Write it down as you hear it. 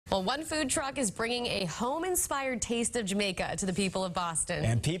Well, one food truck is bringing a home-inspired taste of Jamaica to the people of Boston.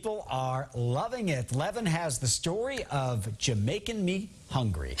 And people are loving it. Levan has the story of Jamaican Me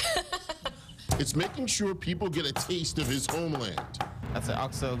Hungry. It's making sure people get a taste of his homeland. That's an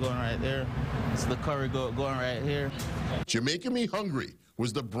oxtail going right there. It's the curry going right here. Jamaican Me Hungry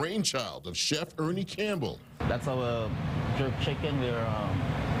was the brainchild of Chef Ernie Campbell. That's our jerk chicken. We're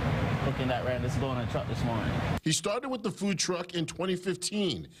cooking that right. It's going in the truck this morning. He started with the food truck in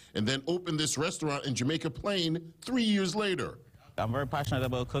 2015 and then opened this restaurant in Jamaica Plain 3 years later. I'm very passionate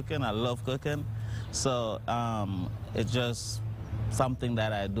about cooking. I love cooking. So it's just something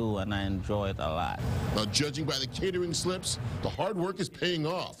that I do, and I enjoy it a lot. Now, judging by the catering slips, the hard work is paying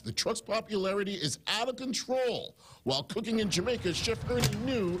off. The truck's popularity is out of control. While cooking in Jamaica, Chef Ernie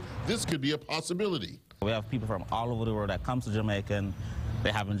knew this could be a possibility. We have people from all over the world that come to Jamaica, and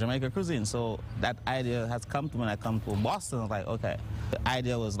they have Jamaica cuisine. So that idea has come to me when I come to Boston. I was like, okay. The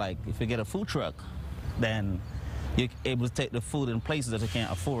idea was like, if you get a food truck, then you're able to take the food in places that you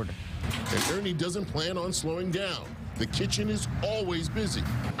can't afford. And Ernie doesn't plan on slowing down. The kitchen is always busy.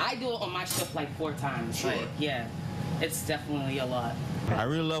 I do it on my shift like 4 times. Sure. Like, yeah, it's definitely a lot. I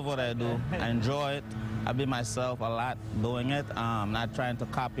really love what I do. I enjoy it. I be myself a lot doing it. Not trying to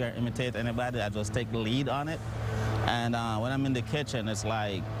copy or imitate anybody. I just take the lead on it. And when I'm in the kitchen, it's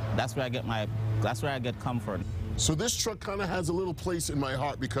like, that's where I get comfort. So this truck kind of has a little place in my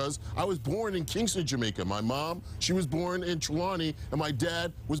heart because I was born in Kingston, Jamaica. My mom, she was born in Trelawney, and my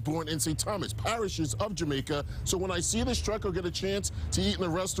dad was born in St. Thomas, parishes of Jamaica. So when I see this truck or get a chance to eat in a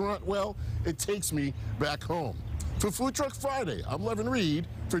restaurant, well, it takes me back home. For Food Truck Friday, I'm Levan Reid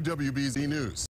for WBZ News.